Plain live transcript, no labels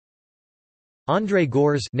André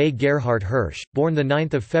Gorz, née Gerhard Hirsch, born the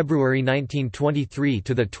 9th of February 1923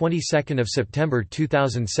 to the 22nd of September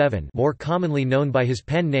 2007, more commonly known by his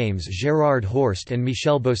pen names Gerhard Horst and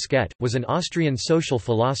Michel Bosquet, was an Austrian social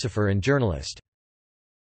philosopher and journalist.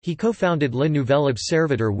 He co-founded Le Nouvel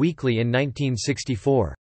Observateur weekly in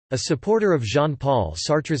 1964. A supporter of Jean-Paul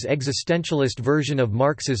Sartre's existentialist version of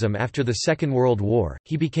Marxism after the Second World War,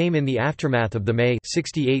 he became in the aftermath of the May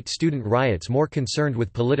 '68 student riots more concerned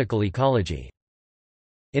with political ecology.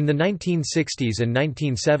 In the 1960s and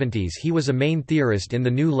 1970s he was a main theorist in the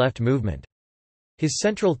New Left movement. His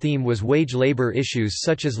central theme was wage labor issues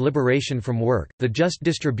such as liberation from work, the just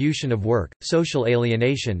distribution of work, social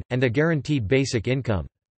alienation, and a guaranteed basic income.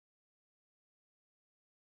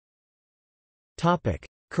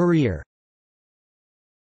 Career.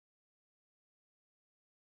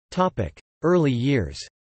 Early years.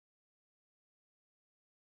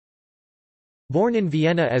 Born in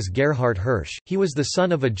Vienna as Gerhard Hirsch, he was the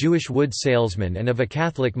son of a Jewish wood salesman and of a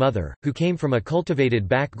Catholic mother, who came from a cultivated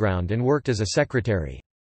background and worked as a secretary.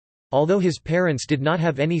 Although his parents did not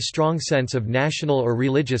have any strong sense of national or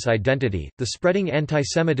religious identity, the spreading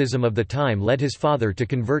antisemitism of the time led his father to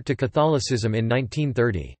convert to Catholicism in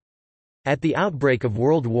 1930. At the outbreak of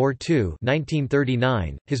World War II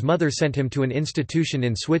 1939, his mother sent him to an institution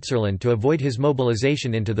in Switzerland to avoid his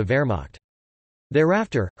mobilization into the Wehrmacht.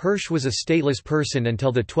 Thereafter, Hirsch was a stateless person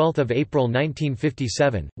until 12 April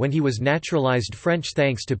 1957, when he was naturalized French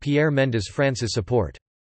thanks to Pierre Mendès France's support.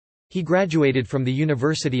 He graduated from the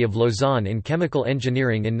University of Lausanne in chemical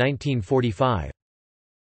engineering in 1945.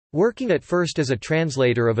 Working at first as a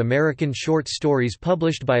translator of American short stories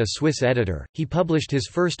published by a Swiss editor, he published his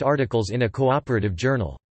first articles in a cooperative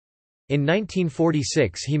journal. In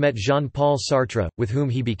 1946 he met Jean-Paul Sartre, with whom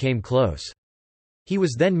he became close. He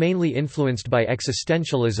was then mainly influenced by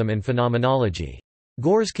existentialism and phenomenology.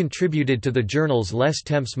 Gorz contributed to the journals Les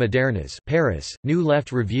Temps Modernes Paris, New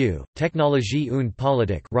Left Review, Technologie und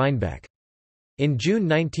Politik Rheinbeck. In June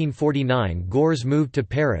 1949 Gorz moved to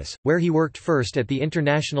Paris, where he worked first at the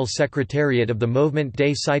International Secretariat of the Mouvement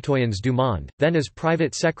des Citoyens du Monde, then as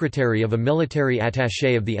private secretary of a military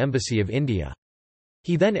attaché of the Embassy of India.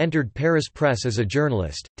 He then entered Paris press as a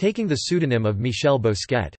journalist, taking the pseudonym of Michel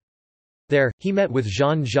Bosquet. There, he met with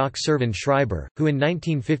Jean-Jacques Servan-Schreiber, who in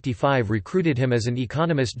 1955 recruited him as an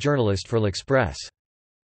economist journalist for L'Express.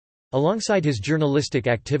 Alongside his journalistic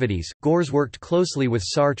activities, Gorz worked closely with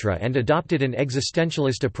Sartre and adopted an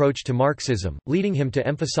existentialist approach to Marxism, leading him to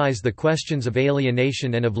emphasize the questions of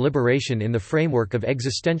alienation and of liberation in the framework of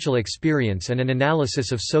existential experience and an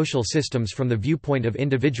analysis of social systems from the viewpoint of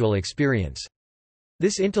individual experience.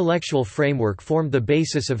 This intellectual framework formed the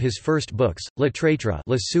basis of his first books, Le Traître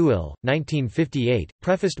Le Souil, 1958,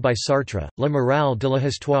 prefaced by Sartre, La morale de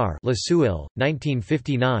l'histoire Le Souil,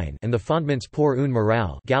 1959 and the Fondements pour une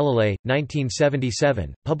morale Galilée,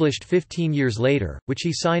 1977, published 15 years later, which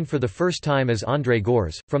he signed for the first time as André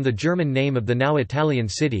Gorz, from the German name of the now Italian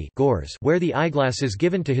city Gorz, where the eyeglasses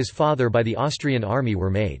given to his father by the Austrian army were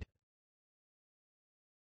made.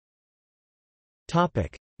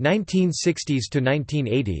 1960s to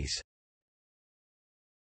 1980s.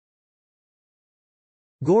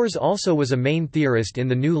 Gorz also was a main theorist in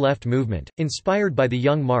the New Left movement, inspired by the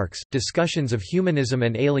young Marx, discussions of humanism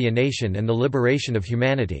and alienation and the liberation of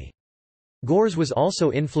humanity. Gorz was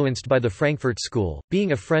also influenced by the Frankfurt School,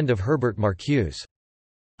 being a friend of Herbert Marcuse.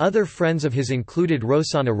 Other friends of his included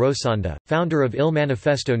Rossana Rossanda, founder of Il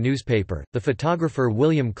Manifesto newspaper, the photographer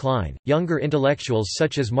William Klein, younger intellectuals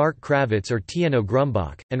such as Mark Kravitz or Tieno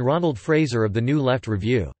Grumbach, and Ronald Fraser of the New Left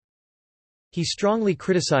Review. He strongly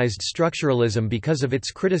criticized structuralism because of its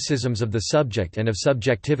criticisms of the subject and of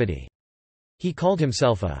subjectivity. He called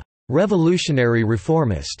himself a revolutionary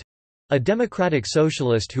reformist, a democratic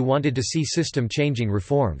socialist who wanted to see system-changing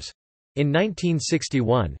reforms. In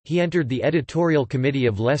 1961, he entered the editorial committee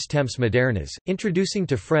of Les Temps Modernes, introducing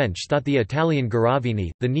to French thought the Italian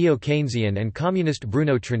Garavini, the neo-Keynesian and communist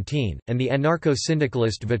Bruno Trentin, and the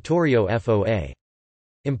anarcho-syndicalist Vittorio Foa.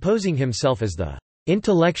 Imposing himself as the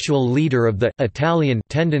intellectual leader of the Italian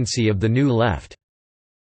tendency of the New Left.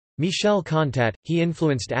 Michel Contat, he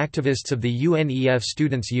influenced activists of the UNEF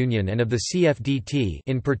Students' Union and of the CFDT,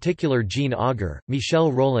 in particular Jean Auger,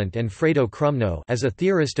 Michel Rolland and Fredo Crumno, as a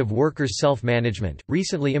theorist of workers' self-management,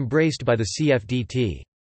 recently embraced by the CFDT.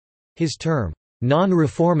 His term,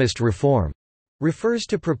 non-reformist reform, refers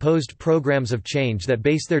to proposed programs of change that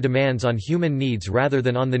base their demands on human needs rather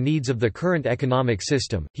than on the needs of the current economic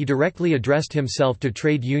system. He directly addressed himself to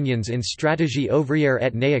trade unions in Stratégie ouvrière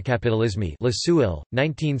et néocapitalisme Le Souil,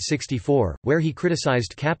 1964, where he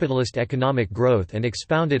criticized capitalist economic growth and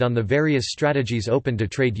expounded on the various strategies open to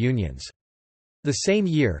trade unions. The same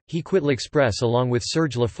year, he quit L'Express along with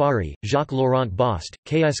Serge Lafari, Jacques-Laurent Bost,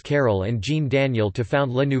 K.S. Carroll and Jean Daniel to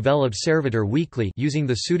found Le Nouvel Observateur Weekly using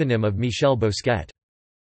the pseudonym of Michel Bosquet.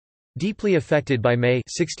 Deeply affected by May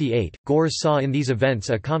 68, Gorz saw in these events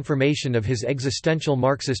a confirmation of his existential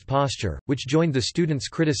Marxist posture, which joined the students'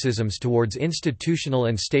 criticisms towards institutional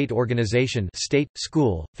and state organization state,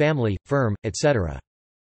 school, family, firm, etc.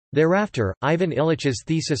 Thereafter, Ivan Illich's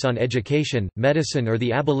thesis on education, medicine or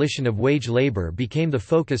the abolition of wage labor became the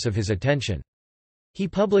focus of his attention. He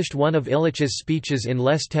published one of Illich's speeches in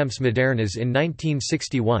Les Temps modernes in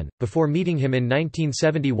 1961, before meeting him in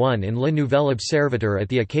 1971 in Le Nouvel Observateur at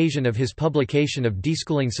the occasion of his publication of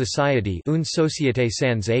Deschooling Society Une société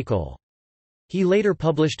sans école. He later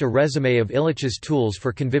published a résumé of Illich's Tools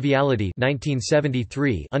for Conviviality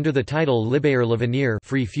 1973 under the title Libérer l'avenir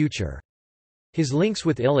Free Future. His links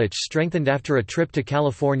with Illich strengthened after a trip to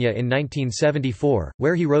California in 1974,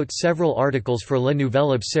 where he wrote several articles for Le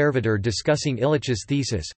Nouvel Observateur discussing Illich's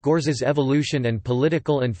thesis. Gorz's evolution and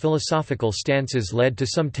political and philosophical stances led to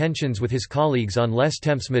some tensions with his colleagues on Les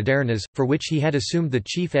Temps modernes, for which he had assumed the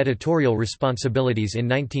chief editorial responsibilities in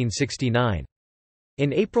 1969.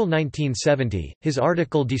 In April 1970, his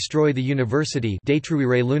article Destroy the University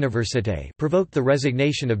Détruire l'université provoked the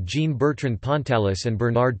resignation of Jean-Bertrand Pontalis and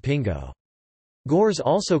Bernard Pingot. Gorz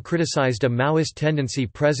also criticized a Maoist tendency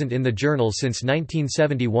present in the journal since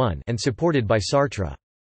 1971 and supported by Sartre.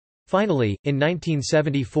 Finally, in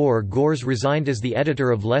 1974 Gorz resigned as the editor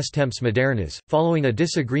of Les Temps modernes, following a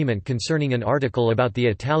disagreement concerning an article about the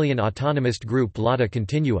Italian autonomist group Lotta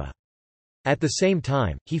Continua. At the same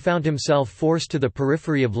time, he found himself forced to the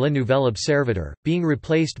periphery of Le Nouvel Observateur, being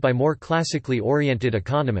replaced by more classically oriented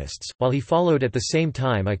economists, while he followed at the same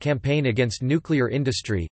time a campaign against nuclear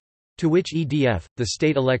industry, to which EDF, the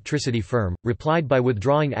state electricity firm, replied by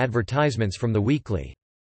withdrawing advertisements from the weekly.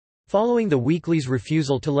 Following the weekly's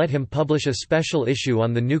refusal to let him publish a special issue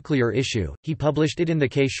on the nuclear issue, he published it in the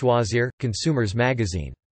Quai Choisir, Consumers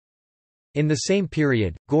magazine. In the same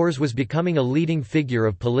period, Gorz was becoming a leading figure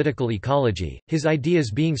of political ecology, his ideas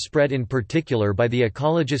being spread in particular by the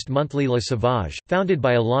ecologist monthly Le Sauvage, founded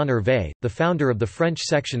by Alain Hervé, the founder of the French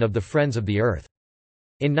section of the Friends of the Earth.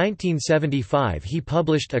 In 1975 he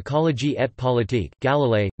published Écologie et politique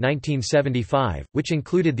Galilée, 1975, which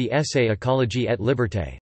included the essay Écologie et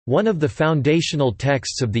liberté, one of the foundational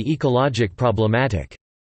texts of the ecologic problematic.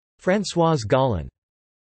 François Galland.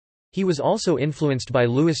 He was also influenced by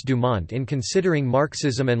Louis Dumont in considering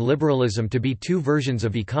Marxism and liberalism to be two versions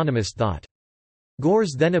of economist thought.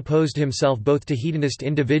 Gorz then opposed himself both to hedonist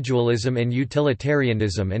individualism and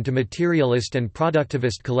utilitarianism and to materialist and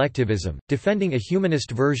productivist collectivism, defending a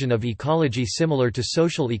humanist version of ecology similar to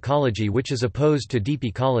social ecology which is opposed to deep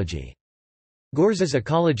ecology. Gorz's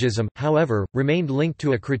ecologism, however, remained linked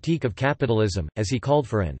to a critique of capitalism, as he called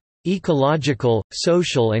for an ecological,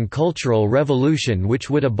 social and cultural revolution which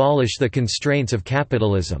would abolish the constraints of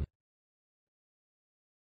capitalism.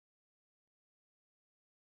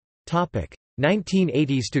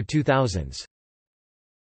 1980s to 2000s.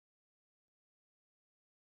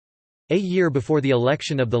 A year before the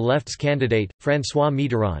election of the left's candidate, François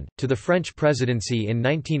Mitterrand, to the French presidency in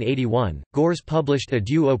 1981, Gorz published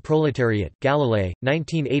Adieu au prolétariat, Galilée,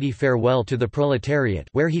 1980 Farewell to the Proletariat,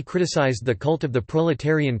 where he criticized the cult of the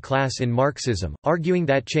proletarian class in Marxism, arguing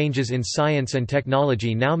that changes in science and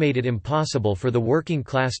technology now made it impossible for the working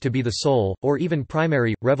class to be the sole, or even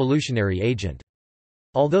primary, revolutionary agent.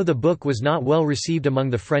 Although the book was not well received among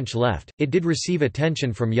the French left, it did receive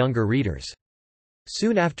attention from younger readers.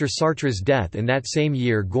 Soon after Sartre's death in that same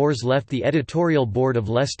year Gorz left the editorial board of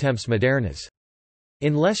Les Temps modernes.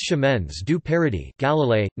 In Les Chemins du Paradis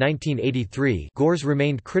Galilée, 1983 Gorz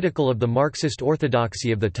remained critical of the Marxist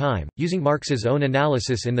orthodoxy of the time, using Marx's own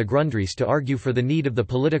analysis in the Grundrisse to argue for the need of the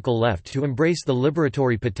political left to embrace the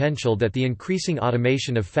liberatory potential that the increasing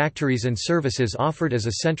automation of factories and services offered as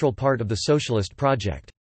a central part of the socialist project.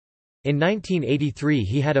 In 1983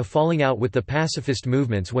 he had a falling out with the pacifist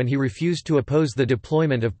movements when he refused to oppose the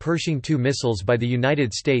deployment of Pershing II missiles by the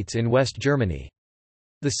United States in West Germany.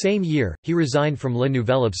 The same year, he resigned from Le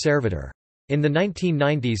Nouvel Observateur. In the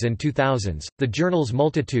 1990s and 2000s, the journals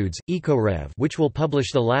Multitudes, Eco-Rev, which will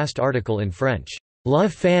publish the last article in French, La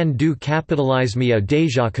fin du capitalisme a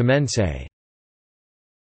déjà commencé,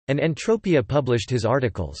 and Entropia published his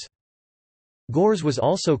articles. Gorz was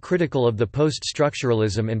also critical of the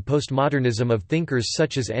post-structuralism and postmodernism of thinkers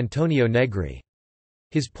such as Antonio Negri.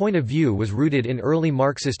 His point of view was rooted in early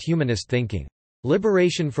Marxist humanist thinking.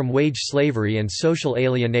 Liberation from wage slavery and social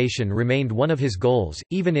alienation remained one of his goals,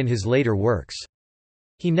 even in his later works.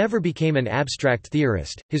 He never became an abstract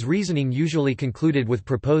theorist, his reasoning usually concluded with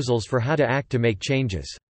proposals for how to act to make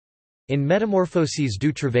changes. In Métamorphoses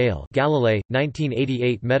du Travail Galilée,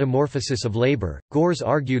 1988 Metamorphosis of Labor, Gorz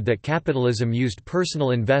argued that capitalism used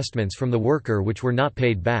personal investments from the worker which were not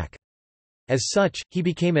paid back. As such, he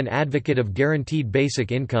became an advocate of guaranteed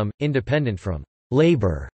basic income, independent from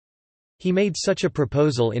labor. He made such a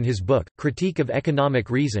proposal in his book, Critique of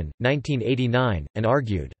Economic Reason, 1989, and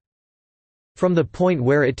argued, "From the point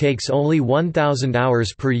where it takes only 1,000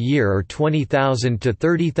 hours per year or 20,000 to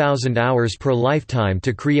 30,000 hours per lifetime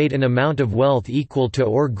to create an amount of wealth equal to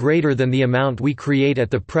or greater than the amount we create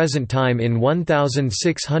at the present time in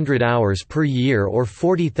 1,600 hours per year or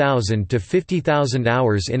 40,000 to 50,000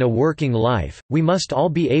 hours in a working life, we must all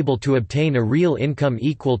be able to obtain a real income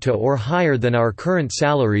equal to or higher than our current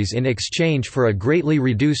salaries in exchange for a greatly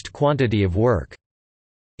reduced quantity of work.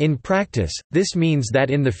 In practice, this means that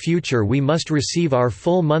in the future we must receive our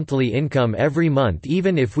full monthly income every month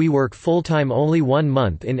even if we work full-time only 1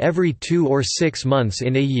 month in every 2 or 6 months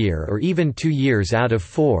in a year or even 2 years out of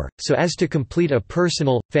 4, so as to complete a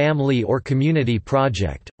personal, family or community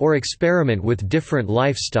project, or experiment with different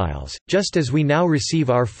lifestyles, just as we now receive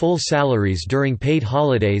our full salaries during paid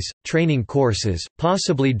holidays, training courses,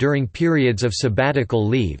 possibly during periods of sabbatical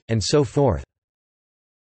leave, and so forth."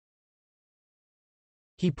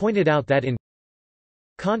 He pointed out that in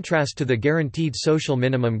contrast to the guaranteed social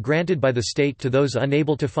minimum granted by the state to those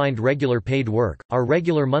unable to find regular paid work, our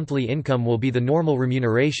regular monthly income will be the normal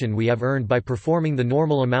remuneration we have earned by performing the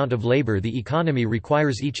normal amount of labor the economy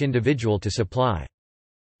requires each individual to supply.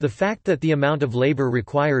 The fact that the amount of labor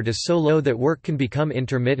required is so low that work can become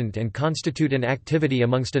intermittent and constitute an activity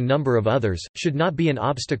amongst a number of others, should not be an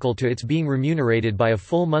obstacle to its being remunerated by a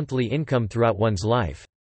full monthly income throughout one's life.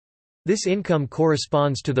 This income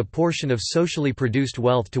corresponds to the portion of socially produced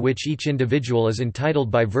wealth to which each individual is entitled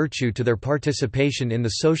by virtue to their participation in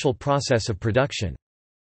the social process of production.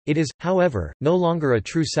 It is, however, no longer a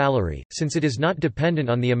true salary, since it is not dependent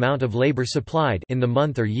on the amount of labor supplied in the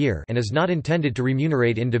month or year and is not intended to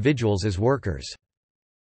remunerate individuals as workers.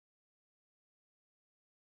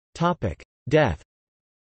 Death.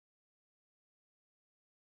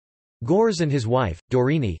 Gorz and his wife,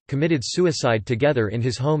 Dorini, committed suicide together in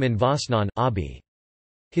his home in Vosnon, Abi.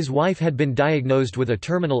 His wife had been diagnosed with a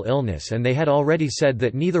terminal illness and they had already said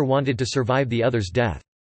that neither wanted to survive the other's death.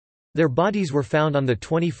 Their bodies were found on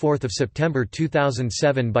 24 September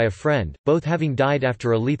 2007 by a friend, both having died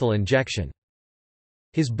after a lethal injection.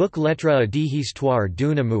 His book Lettres d'histoire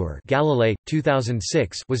d'un amour Galilée,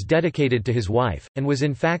 2006 was dedicated to his wife, and was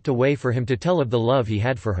in fact a way for him to tell of the love he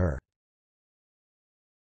had for her.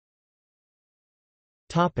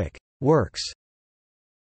 Works.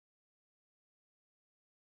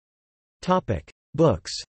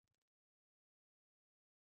 Books.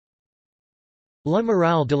 La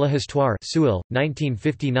morale de l'histoire Sewell,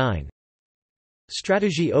 1959.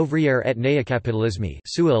 Stratégie ouvrière et néocapitalisme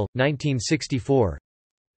Sewell, 1964.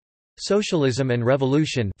 Socialism and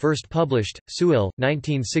Revolution first published, Sewell,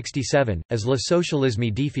 1967, as Le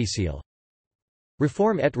socialisme difficile.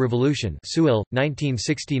 Réforme et Révolution Sewell,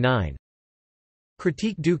 1969.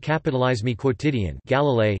 Critique du capitalisme quotidien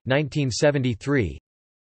Galilée, 1973.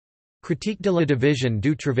 Critique de la division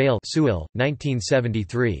du travail Sewell,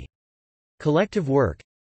 1973. Collective work.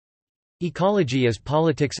 Ecology as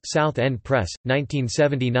Politics South End Press,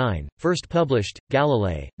 1979, first published,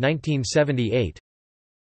 Galilée, 1978.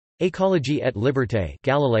 Écologie et liberté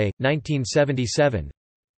Galilée, 1977.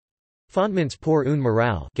 Fondements pour une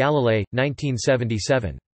morale Galilée,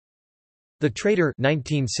 1977. The Trader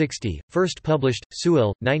 1960, first published,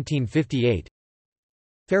 Sewell, 1958.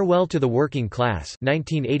 Farewell to the Working Class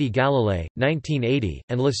 1980 Galilée, 1980,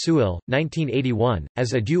 and Le Sewell, 1981,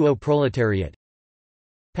 as Adieu au prolétariat.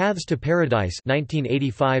 Paths to Paradise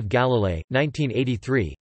 1985 Galilée,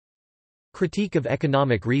 1983. Critique of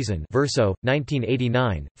Economic Reason Verso,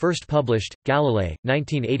 1989, first published, Galilée,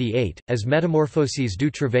 1988, as Métamorphoses du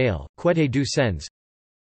Travail, Quête du Sens.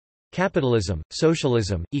 Capitalism,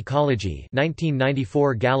 Socialism, Ecology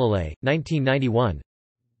 1994 Galilée, 1991.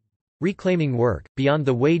 Reclaiming Work, Beyond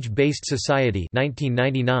the Wage-Based Society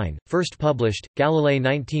 1999, first published, Galilée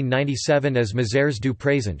 1997 as Misères du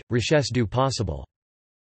Présent, Richesse du Possible.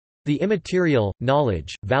 The Immaterial,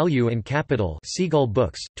 Knowledge, Value and Capital Seagull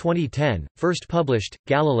Books, 2010, first published,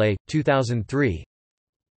 Galilée, 2003.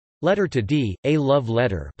 Letter to D, A Love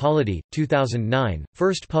Letter Polity, 2009,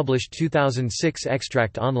 first published 2006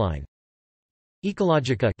 extract online.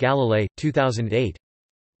 Ecologica Galilée, 2008.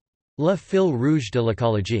 Le fil rouge de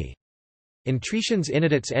l'écologie. Intuitions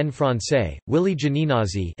inédites en français, Willy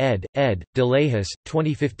Janinazzi ed. De Lahus,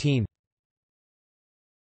 2015.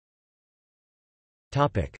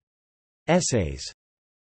 Essays.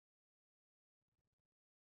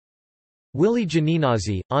 Willy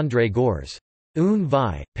Janinazi, André Gorz. Une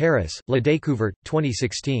vie, Paris, La Découverte,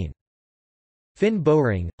 2016. Finn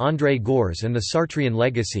Boering, André Gorz and the Sartrean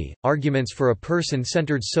Legacy, Arguments for a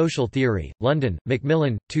Person-Centered Social Theory, London,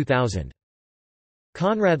 Macmillan, 2000.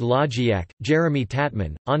 Konrad Logiak, Jeremy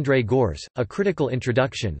Tatman, André Gorz, A Critical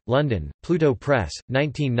Introduction, London, Pluto Press,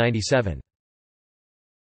 1997.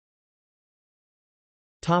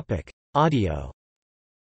 Audio.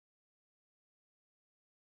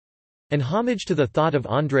 An homage to the thought of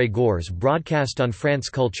André Gorz broadcast on France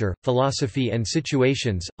Culture, Philosophy and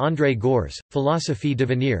Situations, André Gorz, Philosophie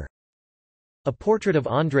d'avenir. A portrait of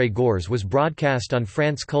André Gorz was broadcast on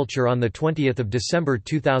France Culture on 20 December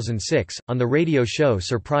 2006, on the radio show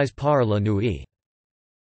Surprise par la nuit.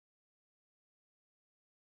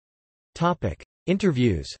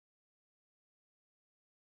 Interviews.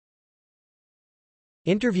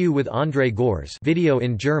 Interview with André Gorz, video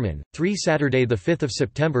in German, 3 Saturday 5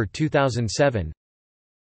 September 2007.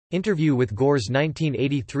 Interview with Gorz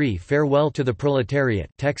 1983 Farewell to the Proletariat,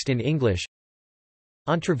 text in English.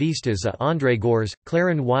 Entrevistas à André Gorz,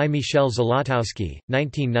 Clarin y Michel Zalotowski,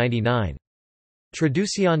 1999.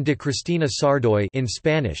 Traducción de Cristina Sardoy in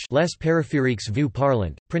Spanish, Les Périphériques vous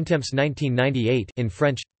parlant, Printemps 1998 in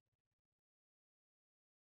French.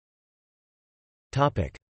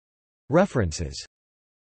 References.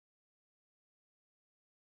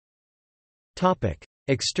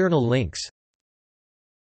 External links.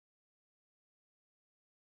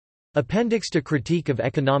 Appendix to Critique of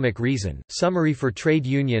Economic Reason, Summary for Trade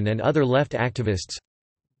Union and Other Left Activists.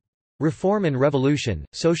 Reform and Revolution,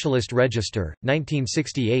 Socialist Register,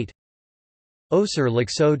 1968. Au sur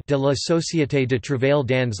l'exode de la Société de Travail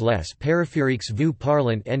dans les Périphériques vous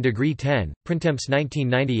parlant en degré 10, Printemps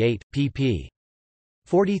 1998, pp.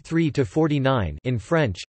 43–49 in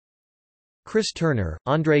French. Chris Turner,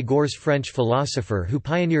 André Gorz, French philosopher who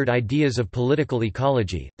pioneered ideas of political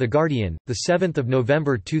ecology, The Guardian, 7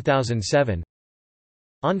 November 2007.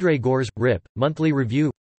 André Gorz, Rip, Monthly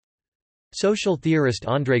Review. Social theorist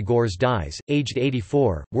André Gorz dies, aged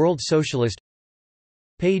 84, World Socialist.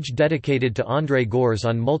 Page dedicated to André Gorz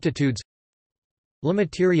on multitudes. Le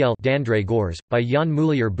Matériel d'André Gorz, by Jan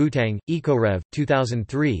Moulier-Boutang, Ecorev,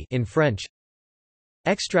 2003 in French.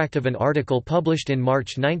 Extract of an article published in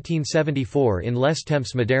March 1974 in Les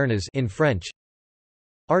Temps modernes in French.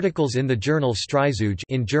 Articles in the journal Streizug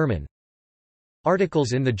in German.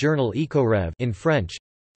 Articles in the journal Ecorev in French.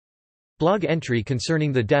 Blog entry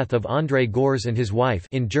concerning the death of André Gorz and his wife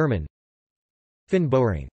in German. Finn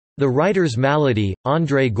Boering. The Writer's Malady,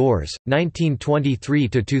 André Gorz,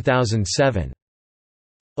 1923–2007.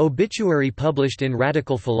 Obituary published in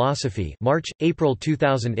Radical Philosophy, March, April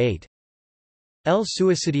 2008. El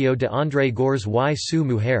suicidio de André Gorz y su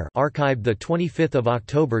mujer, archived 25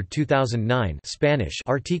 October 2009, Spanish.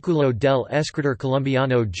 Artículo del escritor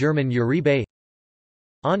colombiano German Uribe.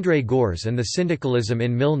 André Gorz and the Syndicalism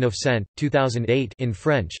in 1900, 2008 in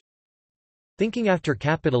French. Thinking After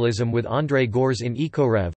Capitalism with André Gorz in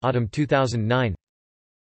Ecorev, autumn 2009.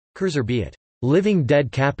 Kurzarbeit, Living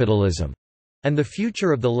Dead Capitalism, and the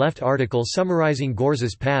Future of the Left article summarizing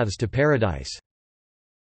Gorz's Paths to Paradise.